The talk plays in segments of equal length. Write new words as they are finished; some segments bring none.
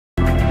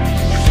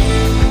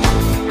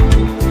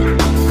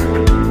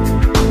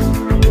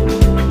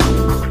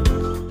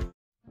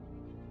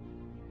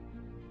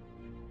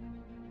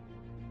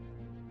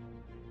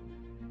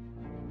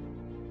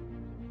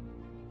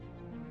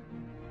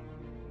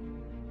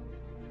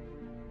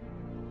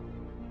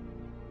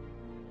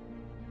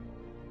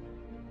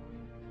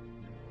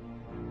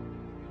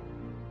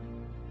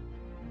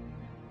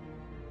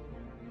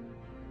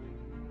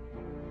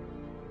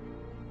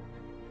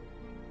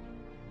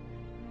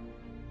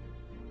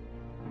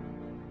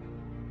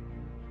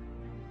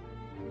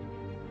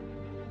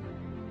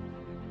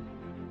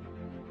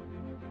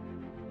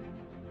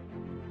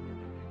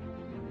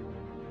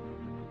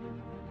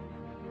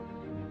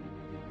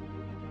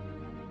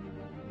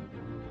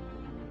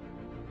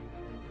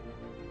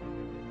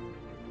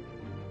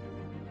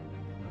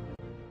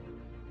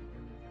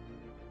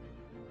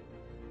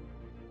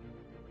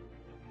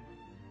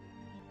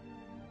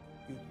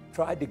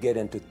tried to get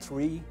into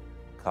 3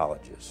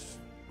 colleges.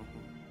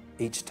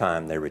 Each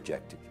time they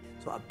rejected you.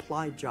 So I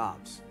applied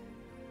jobs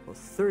for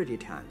 30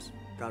 times,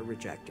 got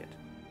rejected.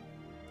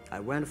 I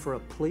went for a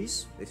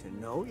police, they said,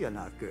 no, you're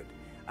not good.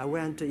 I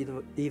went to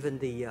even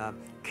the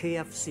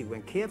KFC.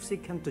 When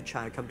KFC came to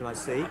China, come to my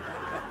city,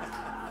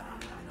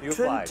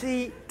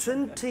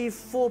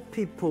 24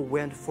 people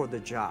went for the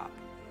job.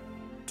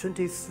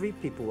 23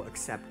 people were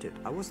accepted.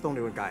 I was the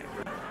only one guy.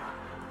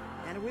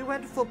 And we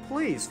went for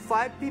police.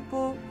 5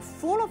 people,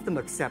 4 of them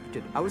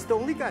accepted. I was the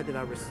only guy that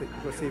I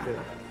received it.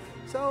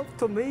 So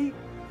to me,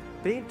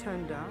 being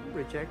turned down,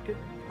 rejected.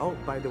 Oh,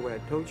 by the way, I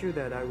told you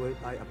that I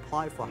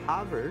applied for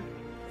Harvard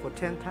for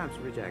 10 times,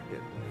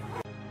 rejected.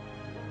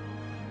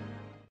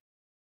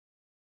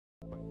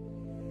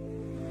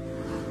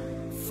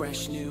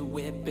 Fresh new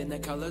whip in the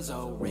colors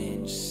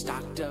orange.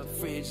 Stocked up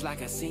fridge like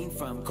a scene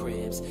from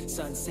Cribs.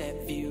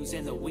 Sunset views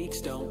and the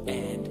weeks don't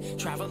end.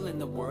 Traveling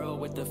the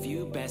world with a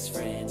few best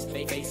friends.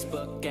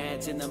 Facebook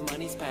ads and the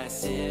money's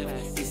passive.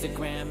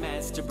 Instagram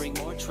ads to bring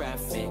more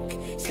traffic.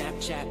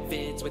 Snapchat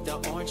vids with the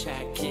orange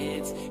hat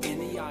kids. In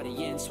the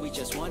audience we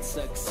just want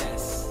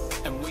success.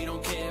 And we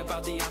don't care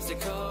about the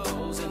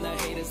obstacles and the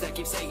haters that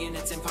keep saying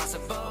it's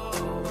impossible.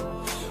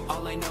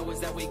 All I know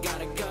is that we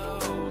gotta go.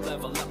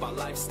 Level up our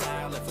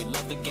lifestyle if we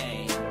love the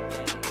game.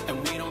 And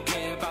we don't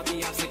care about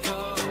the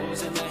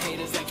obstacles and the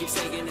haters that keep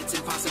saying it's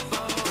impossible.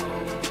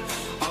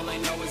 All I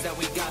know is that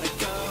we gotta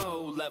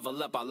go.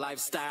 Level up our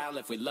lifestyle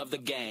if we love the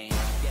game.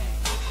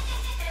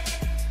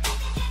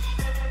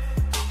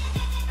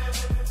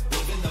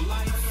 Living the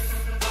life.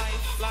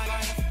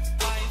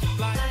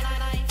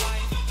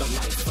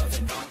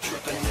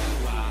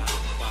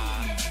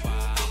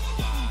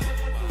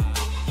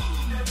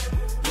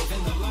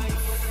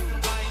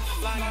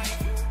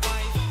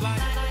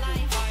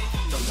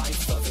 The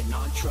life of an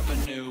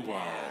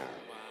entrepreneur.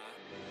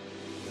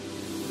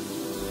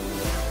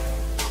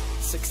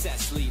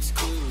 Success leaves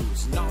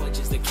clues. Knowledge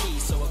is the key,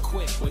 so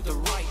equipped with the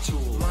right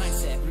tool.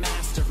 Mindset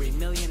mastery,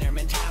 millionaire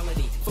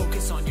mentality.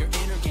 Focus on your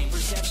inner game,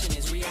 perception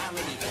is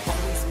reality.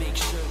 Always make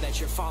sure that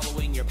you're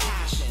following your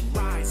passion.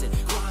 Rise and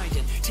grind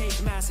and take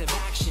massive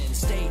action.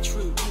 Stay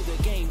true to the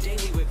game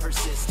daily with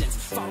persistence.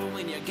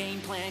 Following your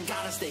game plan,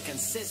 gotta stay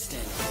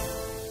consistent.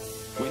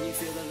 When you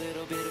feel a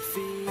little bit of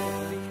fear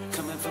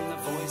coming from the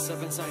voice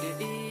up inside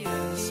your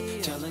ears,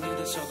 telling you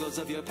the struggles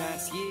of your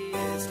past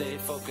years, stay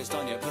focused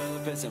on your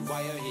purpose and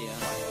why you're here.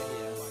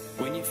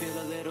 When you feel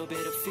a little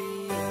bit of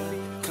fear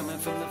coming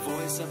from the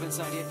voice up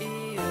inside your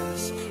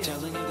ears,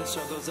 telling you the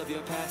struggles of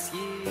your past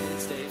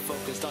years, stay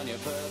focused on your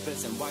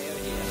purpose and why you're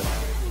here.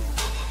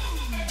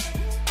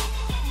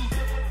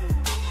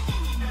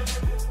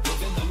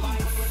 Living the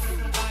life.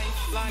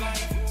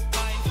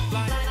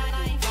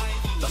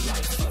 The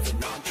life of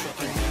an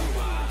entrepreneur.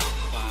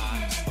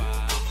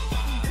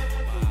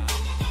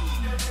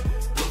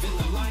 Living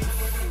the life.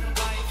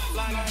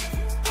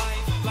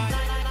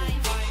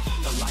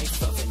 The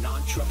life of an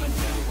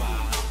entrepreneur.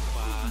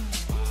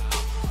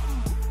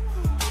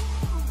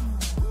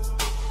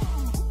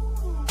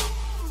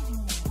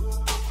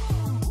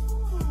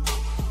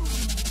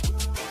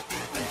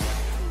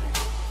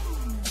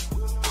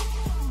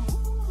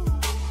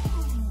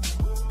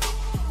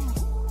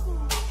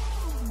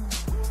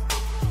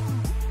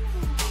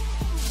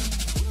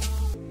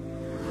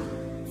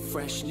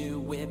 Fresh new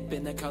whip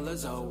in the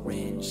colors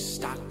orange.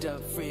 Stocked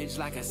up fridge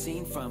like a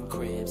scene from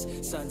Cribs.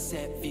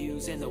 Sunset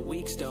views and the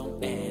weeks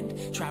don't end.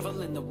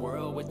 Traveling the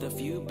world with a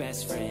few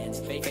best friends.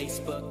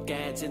 Facebook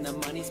ads and the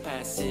money's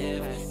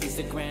passive.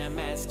 Instagram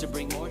ads to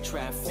bring more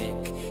traffic.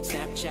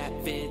 Snapchat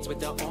vids with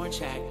the orange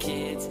hat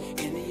kids.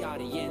 In the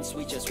audience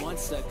we just want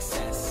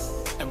success.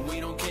 And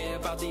we don't care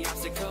about the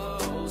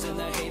obstacles and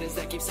the haters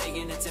that keep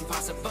saying it's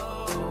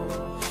impossible.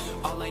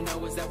 All I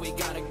know is that we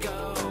gotta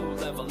go.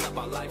 Level up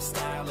our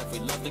lifestyle if we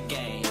love the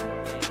game.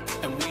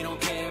 And we don't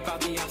care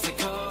about the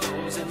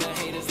obstacles and the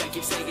haters that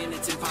keep saying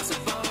it's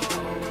impossible.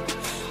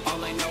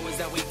 All I know is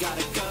that we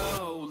gotta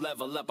go.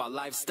 Level up our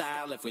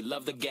lifestyle if we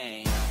love the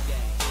game.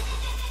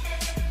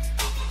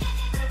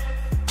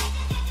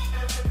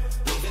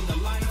 Living the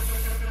life.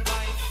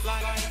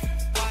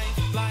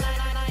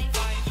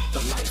 The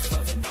life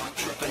of an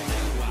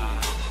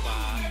entrepreneur.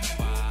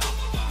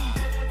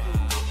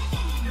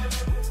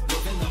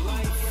 Living the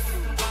life.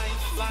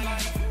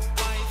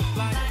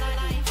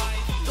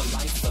 The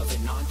life of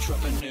an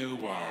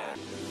entrepreneur.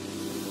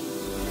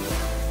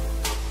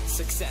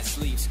 Success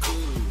leaves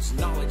clues.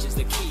 Knowledge is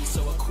the key,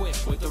 so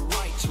equipped with the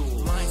right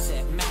tool.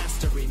 Mindset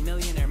mastery,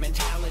 millionaire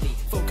mentality.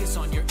 Focus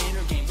on your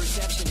inner game,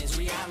 perception is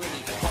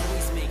reality.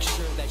 Always make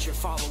sure that you're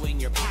following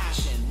your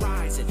passion.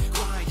 Rise and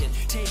grind and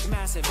take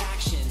massive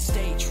action.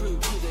 Stay true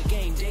to the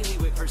game daily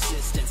with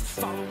persistence.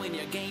 Following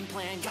your game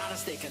plan, gotta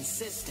stay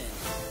consistent.